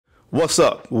What's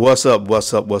up? What's up?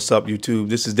 What's up? What's up, YouTube?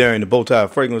 This is Darren, the Bowtie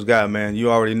Fragrance Guy, man.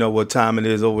 You already know what time it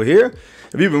is over here.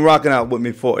 If you've been rocking out with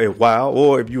me for a while,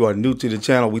 or if you are new to the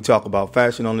channel, we talk about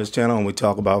fashion on this channel and we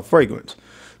talk about fragrance.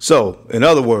 So, in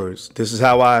other words, this is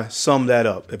how I sum that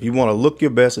up. If you want to look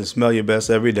your best and smell your best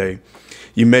every day,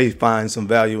 you may find some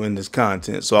value in this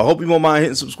content. So I hope you won't mind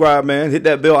hitting subscribe, man. Hit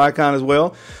that bell icon as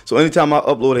well. So anytime I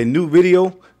upload a new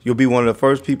video, you'll be one of the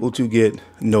first people to get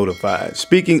notified.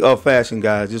 Speaking of fashion,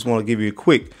 guys, just want to give you a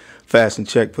quick fashion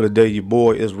check for the day. Your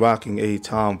boy is rocking a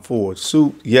Tom Ford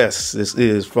suit. Yes, this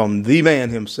is from the man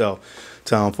himself,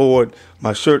 Tom Ford.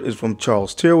 My shirt is from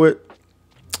Charles Tyrwhitt.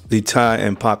 The tie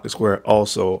and pocket square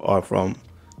also are from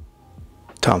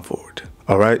Tom Ford.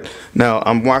 All right. Now,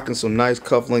 I'm rocking some nice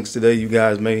cufflinks today. You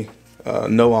guys may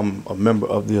know I'm a member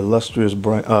of the illustrious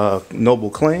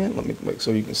Noble Clan. Let me make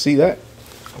sure you can see that.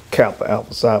 Kappa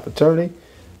Alpha Psi fraternity.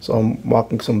 So I'm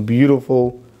rocking some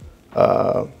beautiful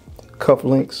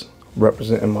cufflinks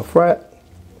representing my frat.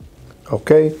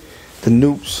 Okay. The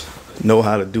noobs know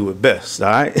how to do it best. All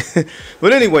right.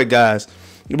 But anyway, guys,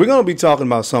 we're going to be talking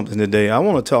about something today. I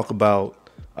want to talk about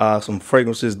some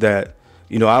fragrances that,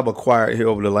 you know, I've acquired here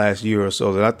over the last year or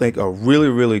so that I think are really,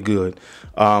 really good.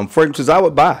 Fragrances I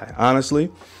would buy,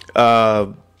 honestly.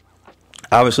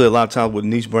 Obviously, a lot of times with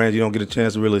niche brands, you don't get a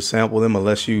chance to really sample them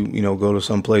unless you go to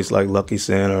some place like Lucky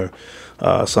Scent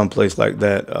or some place like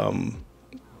that.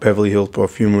 Beverly Hills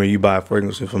Perfumery, you buy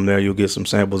fragrances from there, you'll get some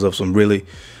samples of some really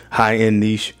high-end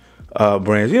niche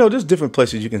brands. You know, just different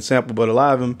places you can sample, but a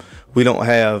lot of them we don't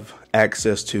have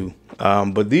access to.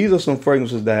 But these are some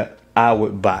fragrances that I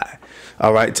would buy,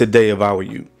 all right, today if I were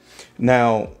you.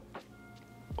 Now,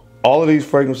 all of these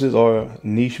fragrances are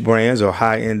niche brands or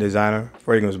high-end designer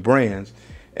fragrance brands,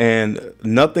 and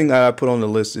nothing that I put on the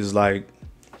list is like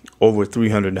over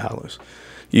 $300.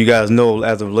 You guys know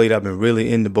as of late I've been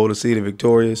really into Bodicea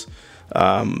Victorious, but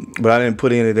I didn't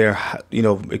put any of their,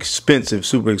 expensive,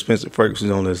 super expensive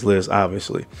fragrances on this list,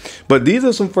 obviously. But these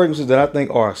are some fragrances that I think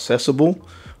are accessible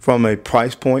from a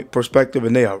price point perspective,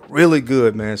 and they are really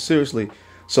good, man. Seriously,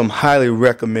 some highly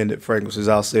recommended fragrances,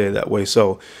 I'll say it that way.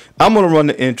 So I'm going to run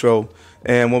the intro,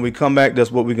 and when we come back, that's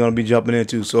what we're going to be jumping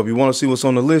into. So if you want to see what's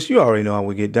on the list, you already know how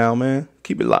we get down, man.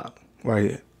 Keep it locked right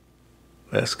here.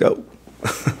 Let's go.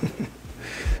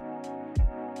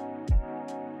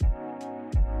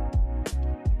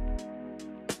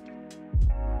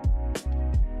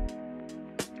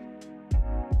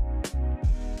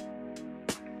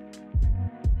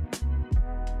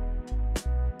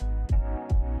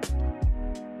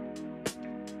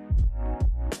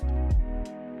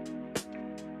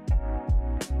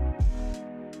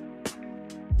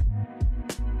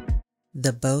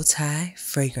 The Bowtie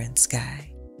Fragrance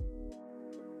Guy.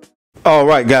 All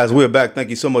right, guys, we're back.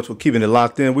 Thank you so much for keeping it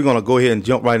locked in. We're going to go ahead and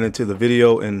jump right into the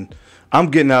video, and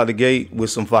I'm getting out of the gate with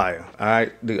some fire. All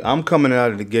right, I'm coming out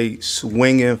of the gate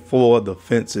swinging for the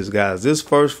fences, guys. This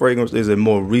first fragrance is a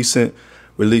more recent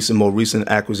release, a more recent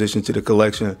acquisition to the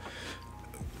collection.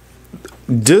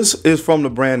 This is from the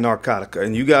brand Narcotica,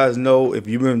 and you guys know, if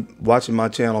you've been watching my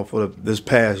channel for this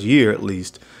past year at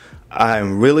least, I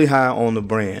am really high on the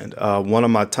brand. One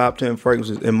of my top 10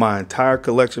 fragrances in my entire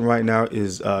collection right now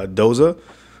is Doza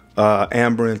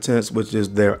Amber Intense, which is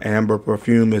their amber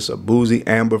perfume. It's a boozy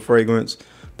amber fragrance.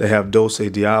 They have Dulce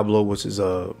Diablo, which is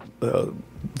a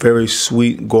very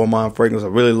sweet gourmand fragrance. I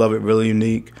really love it, really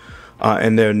unique.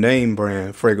 And their name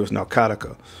brand fragrance,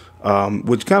 Narcotica,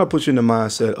 which kind of puts you in the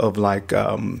mindset of like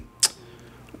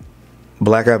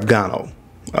Black Afghano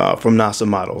from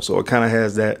Nasamato. So it kind of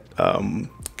has that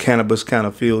cannabis kind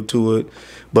of feel to it,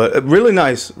 but really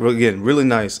nice. Again, really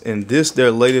nice. And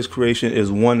their latest creation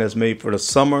is one that's made for the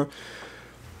summer,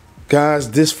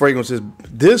 guys. This fragrance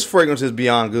is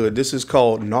beyond good. This is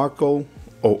called Narco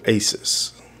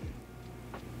Oasis.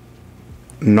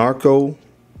 Narco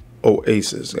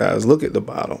Oasis, guys. Look at the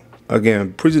bottle.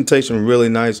 Again, presentation really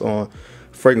nice on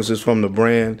fragrances from the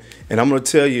brand, and I'm going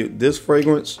to tell you, this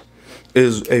fragrance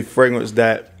is a fragrance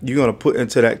that you're going to put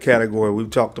into that category. We've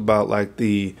talked about like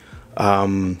the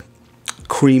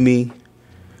creamy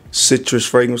citrus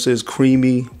fragrances,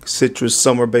 creamy citrus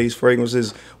summer-based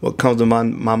fragrances. What comes to my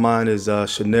mind is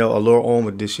Chanel Allure Homme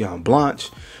Edition Blanche.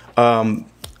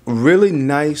 Really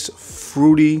nice,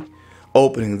 fruity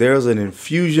opening. There's an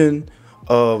infusion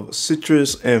of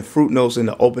citrus and fruit notes in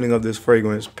the opening of this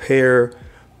fragrance. Pear,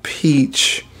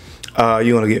 peach, you're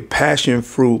going to get passion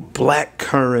fruit, black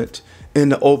currant in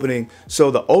the opening.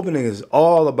 So the opening is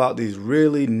all about these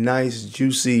really nice,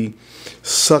 juicy,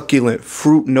 succulent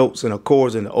fruit notes and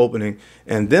accords in the opening.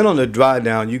 And then on the dry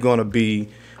down, you're going to be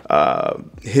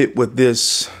hit with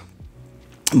this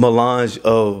melange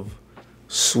of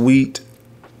sweet,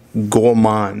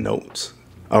 gourmand notes.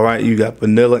 All right, you got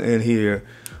vanilla in here.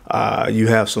 You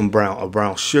have some a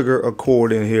brown sugar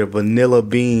accord in here, vanilla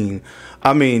bean.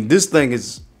 I mean, this thing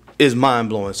is mind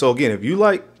blowing. So again, if you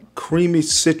like creamy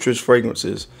citrus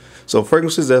fragrances, so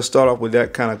fragrances that start off with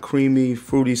that kind of creamy,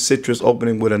 fruity citrus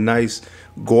opening with a nice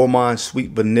gourmand,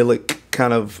 sweet vanillic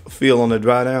kind of feel on the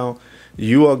dry down,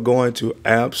 you are going to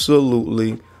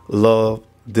absolutely love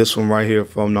this one right here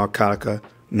from Narcotica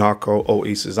Narco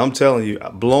Oasis. I'm telling you,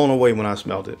 blown away when I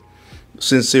smelled it.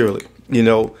 Sincerely, you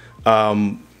know,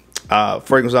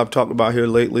 fragrance I've talked about here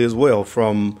lately as well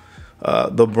from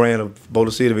the brand of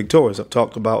Bodicea Victorious. I've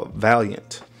talked about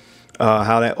Valiant,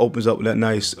 how that opens up with that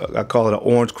nice, I call it an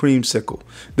orange creamsicle.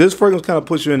 This fragrance kind of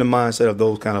puts you in the mindset of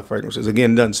those kind of fragrances.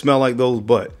 Again, it doesn't smell like those,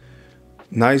 but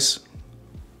nice,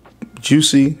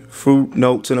 juicy fruit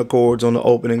notes and accords on the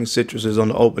opening, citruses on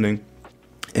the opening,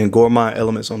 and gourmand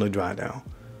elements on the dry down.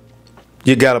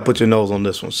 You got to put your nose on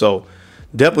this one. So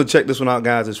definitely check this one out,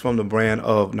 guys. It's from the brand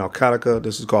of Narcotica.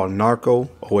 This is called Narco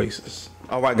Oasis.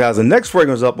 All right, guys. The next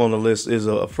fragrance up on the list is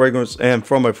a fragrance, and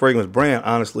from a fragrance brand,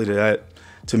 honestly, that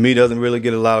to me doesn't really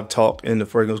get a lot of talk in the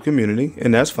fragrance community,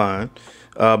 and that's fine.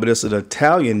 But it's an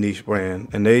Italian niche brand,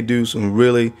 and they do some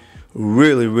really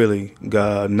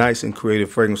nice and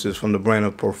creative fragrances from the brand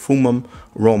of Parfums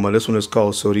Roma. This one is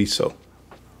called Sorriso.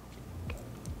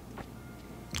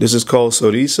 This is called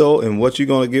Sorriso, and what you're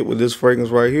going to get with this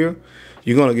fragrance right here,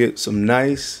 you're going to get some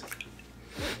nice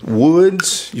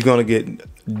woods. You're going to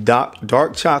get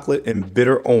dark chocolate and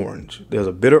bitter orange. There's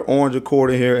a bitter orange accord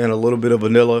in here and a little bit of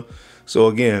vanilla. So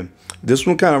again, this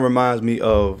one kind of reminds me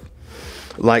of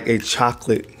like a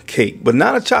chocolate cake, but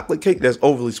not a chocolate cake that's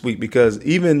overly sweet, because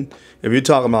even if you're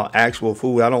talking about actual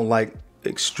food, I don't like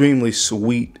extremely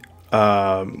sweet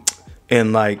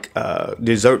and like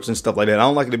desserts and stuff like that. I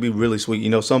don't like it to be really sweet. You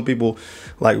know, some people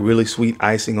like really sweet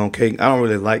icing on cake. I don't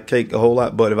really like cake a whole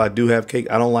lot, but if I do have cake,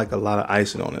 I don't like a lot of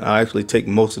icing on it. I actually take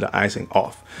most of the icing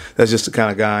off. That's just the kind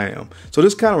of guy I am. So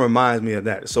this kind of reminds me of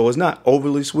that. So it's not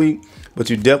overly sweet, but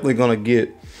you're definitely going to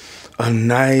get a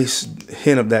nice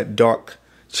hint of that dark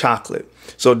chocolate.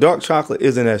 So dark chocolate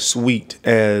isn't as sweet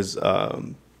as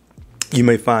you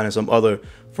may find in some other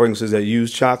fragrances that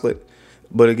use chocolate.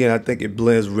 But again, I think it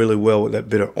blends really well with that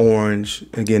bitter orange.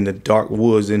 Again, the dark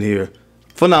woods in here.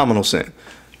 Phenomenal scent.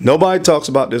 Nobody talks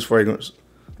about this fragrance.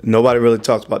 Nobody really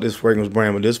talks about this fragrance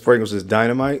brand, but this fragrance is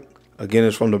dynamite. Again,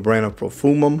 it's from the brand of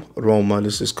Parfums Roma.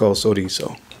 This is called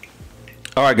Sorriso.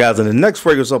 All right, guys, and the next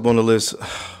fragrance up on the list,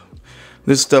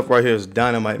 this stuff right here is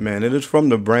dynamite, man. It is from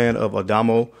the brand of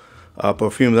Adamo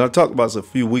Perfumes. And I talked about this a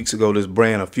few weeks ago, this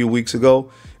brand a few weeks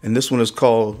ago, and this one is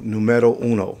called Numero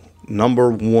Uno, number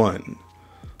one.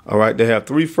 All right, they have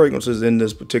 3 fragrances in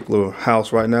this particular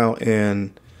house right now,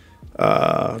 and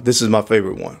this is my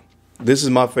favorite one. This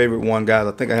is my favorite one, guys.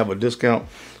 I think I have a discount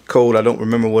code. I don't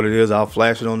remember what it is. I'll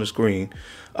flash it on the screen.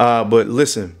 But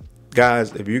listen,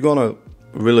 guys, if you're going to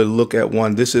really look at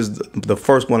one, this is the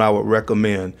first one I would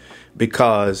recommend,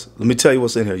 because let me tell you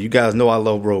what's in here. You guys know I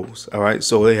love rose. All right,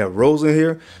 so they have rose in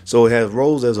here. So it has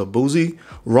rose as a boozy,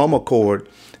 rum accord,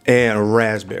 and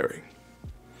raspberry.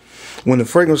 When the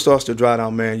fragrance starts to dry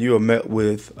down, man, you are met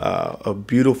with a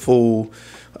beautiful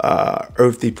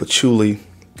earthy patchouli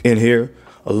in here,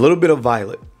 a little bit of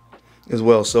violet as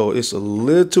well. So it's a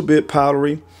little bit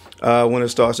powdery when it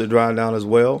starts to dry down as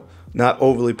well. Not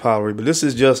overly powdery, but this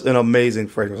is just an amazing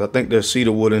fragrance. I think there's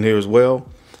cedar wood in here as well.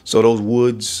 So those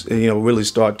woods, you know, really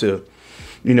start to,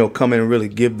 you know, come in and really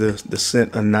give the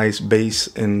scent a nice base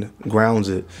and grounds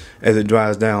it as it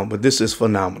dries down. But this is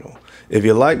phenomenal. If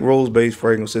you like rose-based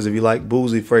fragrances, if you like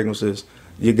boozy fragrances,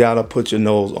 you got to put your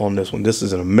nose on this one. This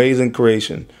is an amazing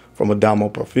creation from Adamo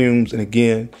Perfumes. And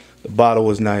again, the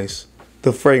bottle is nice.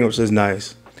 The fragrance is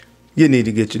nice. You need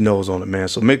to get your nose on it, man.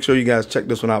 So make sure you guys check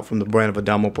this one out from the brand of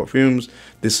Adamo Perfumes.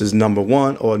 This is number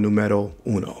 1 or numero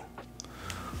uno.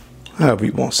 However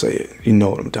you want to say it. You know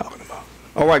what I'm talking about.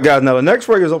 All right, guys. Now, the next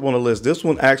fragrance up on the list, this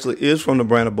one actually is from the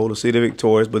brand of Bodicea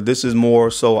Victorious, but this is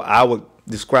more so I would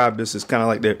describe this as kind of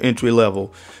like their entry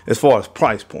level as far as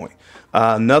price point.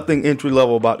 Nothing entry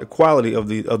level about the quality of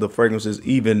the fragrances,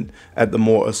 even at the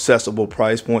more accessible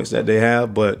price points that they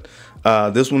have. But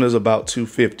this one is about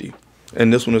 $250,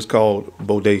 and this one is called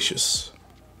Bodacious.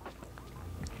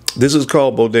 This is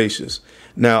called Bodacious.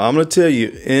 Now, I'm going to tell you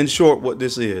in short what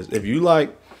this is. If you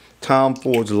like Tom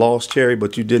Ford's Lost Cherry,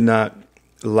 but you did not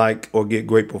like or get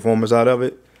great performance out of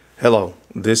it, hello,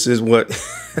 this is what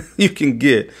you can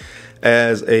get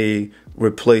as a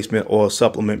replacement or a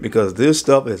supplement, because this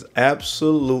stuff is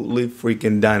absolutely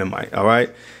freaking dynamite. All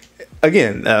right,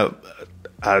 again,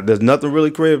 There's nothing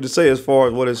really creative to say as far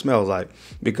as what it smells like,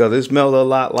 because it smells a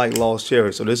lot like Lost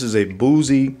Cherry. So this is a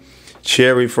boozy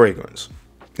cherry fragrance.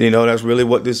 You know, that's really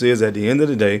what this is at the end of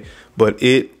the day. But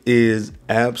it is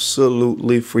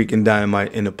absolutely freaking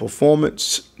dynamite in the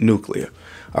performance nuclear.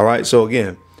 All right. So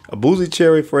again, a boozy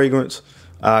cherry fragrance.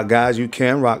 Guys, you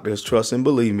can rock this. Trust and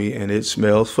believe me. And it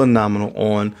smells phenomenal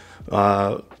on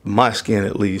my skin,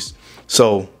 at least.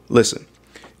 So listen,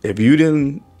 if you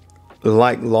didn't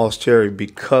like Lost Cherry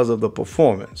because of the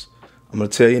performance, I'm going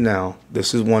to tell you now,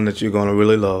 this is one that you're going to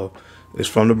really love. It's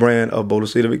from the brand of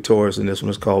Bodicea Victorious, and this one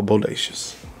is called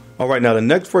Bodacious. All right, now the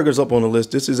next fragrance up on the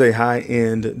list, this is a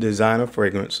high-end designer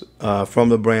fragrance from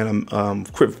the brand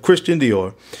Christian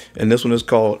Dior, and this one is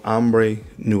called Ombre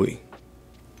Nuit.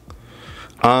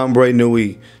 Ombre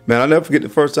Nuit. Man, I'll never forget the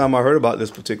first time I heard about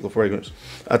this particular fragrance.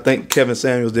 I think Kevin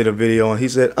Samuels did a video, and he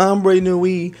said, Ombre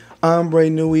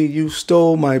Nuit, you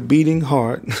stole my beating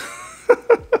heart.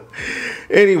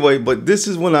 Anyway, but this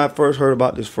is when I first heard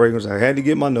about this fragrance. I had to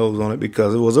get my nose on it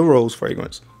because it was a rose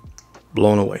fragrance.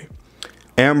 Blown away.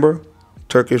 Amber,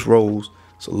 Turkish rose.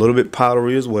 It's a little bit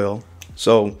powdery as well.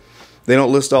 So they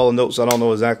don't list all the notes. I don't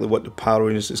know exactly what the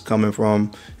powderiness is coming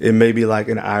from. It may be like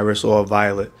an iris or a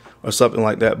violet or something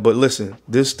like that. But listen,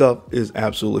 this stuff is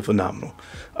absolutely phenomenal.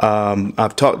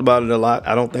 I've talked about it a lot.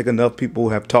 I don't think enough people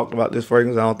have talked about this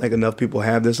fragrance. I don't think enough people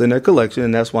have this in their collection.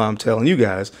 And that's why I'm telling you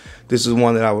guys, this is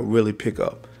one that I would really pick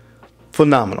up.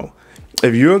 Phenomenal.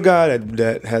 If you're a guy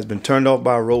that has been turned off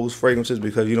by rose fragrances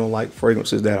because you don't like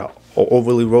fragrances that are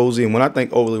overly rosy, and when I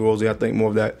think overly rosy, I think more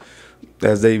of that,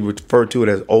 as they refer to it,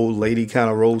 as old lady kind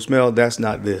of rose smell. That's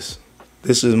not this.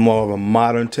 This is more of a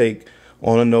modern take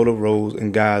on a note of rose,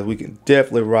 and guys, we can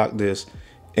definitely rock this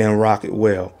and rock it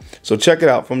well. So check it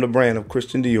out from the brand of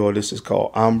Christian Dior. This is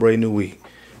called Ombre Nuit.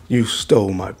 You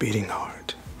stole my beating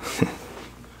heart.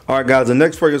 All right, guys, the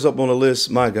next fragrance up on the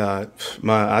list, my God,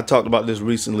 I talked about this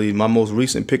recently. My most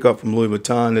recent pickup from Louis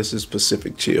Vuitton, this is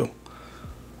pacificchill.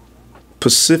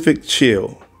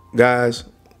 Pacificchill. Guys,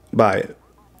 buy it.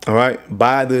 All right,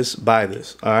 buy this,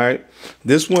 all right?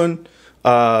 This one,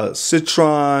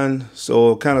 citron,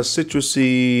 so kind of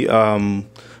citrusy,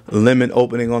 lemon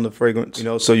opening on the fragrance, you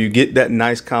know, so you get that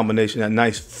nice combination, that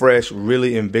nice, fresh,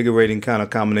 really invigorating kind of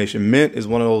combination. Mint is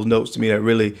one of those notes to me that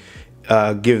really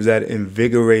gives that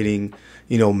invigorating,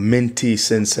 you know, minty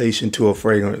sensation to a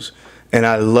fragrance. And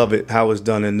I love it how it's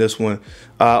done in this one.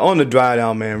 On the dry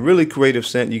down, man, really creative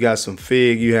scent. You got some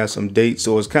fig, you have some dates,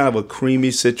 so it's kind of a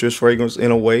creamy citrus fragrance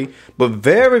in a way, but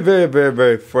very, very, very,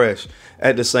 very fresh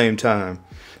at the same time.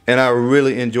 And I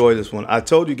really enjoy this one. I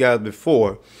told you guys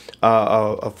before,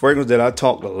 a fragrance that I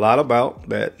talked a lot about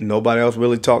that nobody else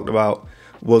really talked about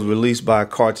was released by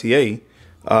Cartier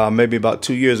maybe about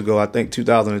 2 years ago. I think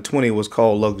 2020 was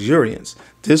called Luxuriance.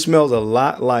 This smells a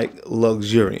lot like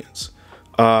Luxuriance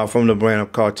from the brand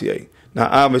of Cartier. Now,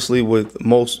 obviously, with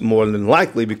more than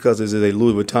likely, because this is a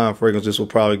Louis Vuitton fragrance, this will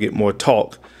probably get more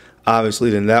talk,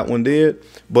 obviously, than that one did.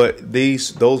 But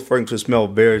those fragrances smell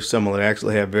very similar. They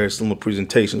actually have very similar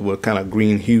presentations with a kind of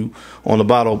green hue on the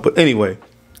bottle. But anyway,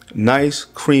 nice,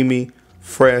 creamy,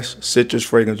 fresh citrus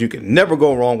fragrance. You can never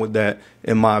go wrong with that,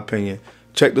 in my opinion.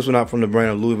 Check this one out from the brand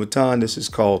of Louis Vuitton. This is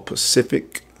called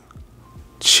Pacificchill.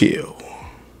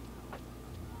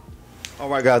 All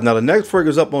right, guys. Now, the next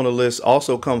fragrance up on the list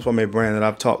also comes from a brand that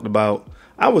I've talked about,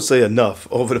 I would say, enough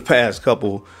over the past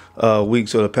couple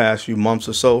weeks or the past few months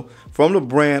or so. From the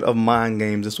brand of Mind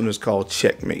Games, this one is called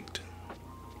Checkmate.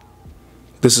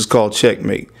 This is called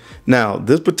Checkmate. Now,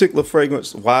 this particular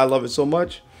fragrance, why I love it so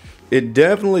much, it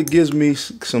definitely gives me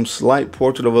some slight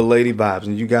Portrait of a Lady vibes.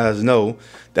 And you guys know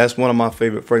that's one of my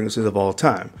favorite fragrances of all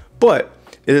time. But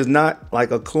it is not like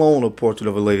a clone of Portrait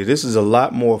of a Lady. This is a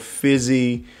lot more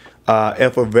fizzy,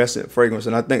 effervescent fragrance.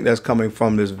 And I think that's coming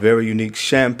from this very unique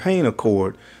champagne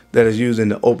accord that is used in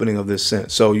the opening of this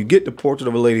scent. So you get the Portrait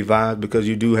of a Lady vibes because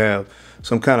you do have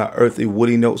some kind of earthy,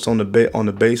 woody notes on the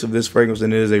base of this fragrance.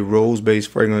 And it is a rose-based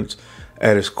fragrance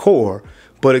at its core.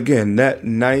 But again, that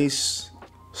nice,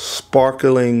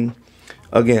 sparkling,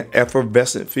 again,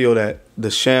 effervescent feel that the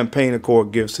champagne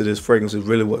accord gives to this fragrance is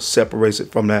really what separates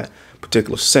it from that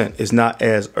particular scent. It's not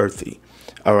as earthy,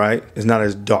 all right? It's not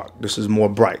as dark. This is more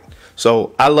bright.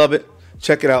 So I love it.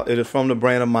 Check it out. It is from the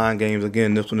brand of Mind Games.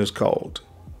 Again, this one is called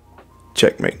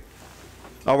Checkmate.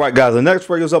 All right, guys, the next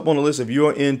fragrance up on the list, if you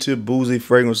are into boozy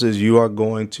fragrances, you are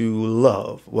going to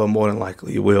love, well, more than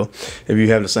likely you will, if you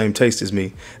have the same taste as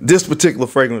me, this particular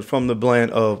fragrance from the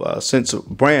brand of Scents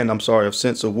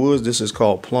of Woods. This is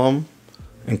called Plum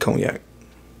and Cognac.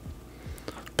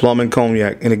 Plum and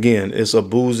Cognac. And again, it's a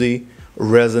boozy,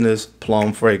 resinous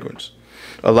plum fragrance.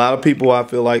 A lot of people, I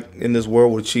feel like, in this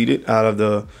world were cheated out of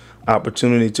the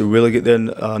opportunity to really get their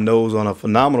nose on a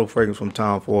phenomenal fragrance from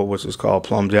Tom Ford, which is called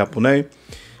Plum Japonais.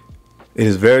 It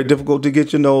is very difficult to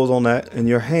get your nose on that and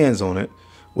your hands on it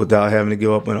without having to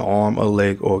give up an arm, a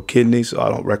leg, or a kidney, so I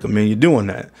don't recommend you doing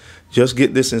that. Just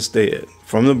get this instead.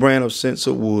 From the brand of Scents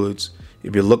of Woods,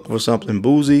 if you're looking for something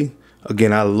boozy,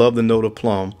 again, I love the note of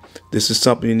plum. This is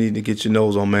something you need to get your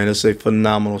nose on, man. It's a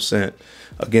phenomenal scent.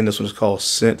 Again, this one is called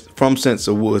from Scents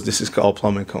of Woods. This is called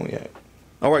Plum and Cognac.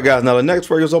 All right, guys. Now, the next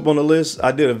fragrance up on the list,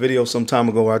 I did a video some time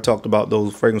ago where I talked about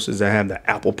those fragrances that have the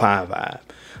apple pie vibe.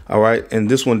 All right, and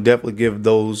this one definitely gives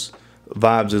those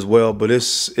vibes as well, but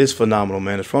it's phenomenal,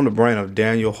 man. It's from the brand of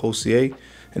Daniel Hossier,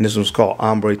 and this one's called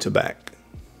Ombre Tabac.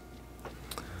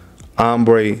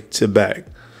 Ombre Tabac.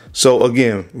 So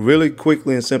again, really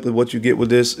quickly and simply, what you get with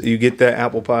this, you get that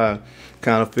apple pie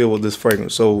kind of feel with this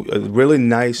fragrance. So a really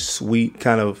nice, sweet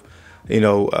kind of,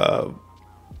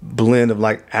 blend of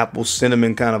like apple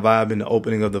cinnamon kind of vibe in the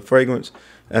opening of the fragrance.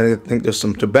 And I think there's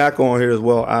some tobacco on here as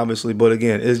well, obviously. But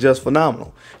again, it's just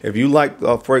phenomenal. If you like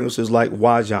fragrances like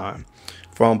Wajan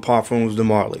from Parfums de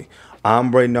Marly,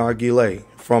 Ombre Narguilé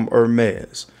from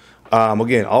Hermes,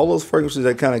 again, all those fragrances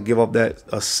that kind of give up that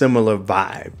a similar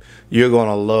vibe, you're going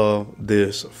to love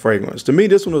this fragrance. To me,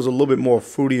 this one is a little bit more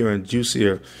fruitier and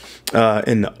juicier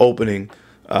in the opening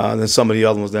than some of the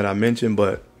other ones that I mentioned,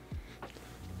 but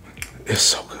it's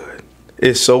so good.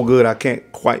 It's so good. I can't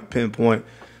quite pinpoint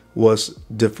what's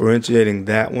differentiating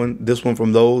this one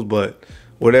from those, but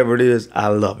whatever it is, I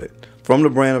love it. From the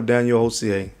brand of Daniel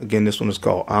Hossier, again, this one is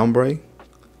called Ombre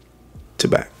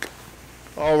Tabac.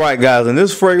 All right, guys, and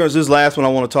this fragrance, this last one I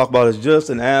want to talk about, is just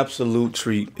an absolute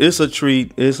treat. It's a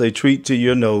treat. It's a treat to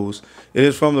your nose. It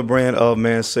is from the brand of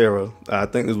Mancera. I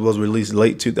think this was released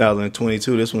late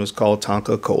 2022. This one is called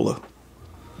Tonka Cola.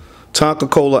 Tonka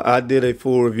Cola, I did a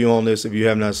full review on this. If you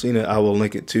have not seen it, I will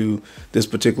link it to this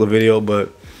particular video.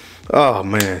 But, oh,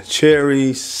 man,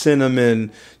 cherry,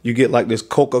 cinnamon. You get like this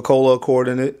Coca-Cola accord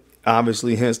in it.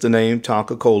 Obviously, hence the name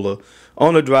Tonka Cola.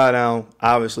 On the dry down,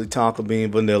 obviously tonka bean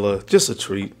vanilla, just a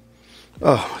treat.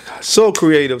 Oh my God, so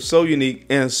creative, so unique,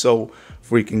 and so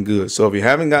freaking good. So if you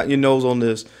haven't gotten your nose on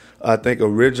this, I think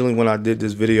originally when I did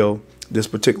this video, this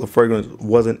particular fragrance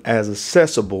wasn't as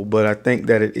accessible, but I think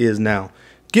that it is now.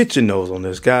 Get your nose on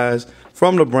this, guys.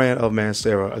 From the brand of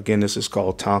Mancera, again, this is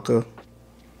called Tonka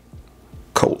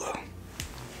Cola.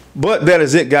 But that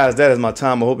is it, guys. That is my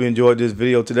time. I hope you enjoyed this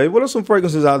video today. What are some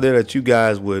fragrances out there that you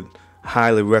guys would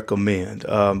highly recommend?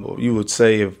 You would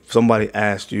say, if somebody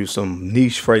asked you some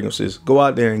niche fragrances, go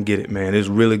out there and get it, man. It's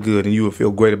really good, and you will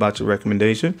feel great about your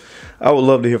recommendation. I would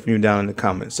love to hear from you down in the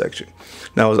comment section.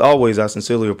 Now, as always, I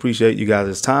sincerely appreciate you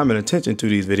guys' time and attention to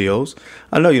these videos.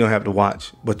 I know you don't have to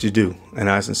watch, but you do, and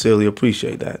I sincerely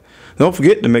appreciate that. Don't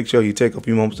forget to make sure you take a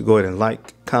few moments to go ahead and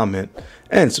like, comment,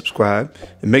 and subscribe,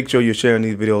 and make sure you're sharing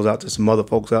these videos out to some other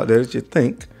folks out there that you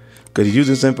think could use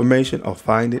this information or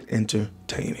find it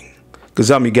entertaining.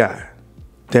 Because I'm your guy,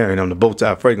 Darren. I'm the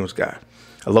bow-tie fragrance guy.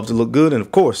 I love to look good, and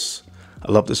of course,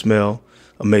 I love to smell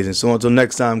amazing. So until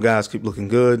next time, guys, keep looking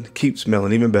good, keep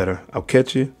smelling even better. I'll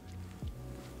catch you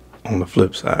on the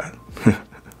flip side.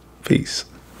 Peace.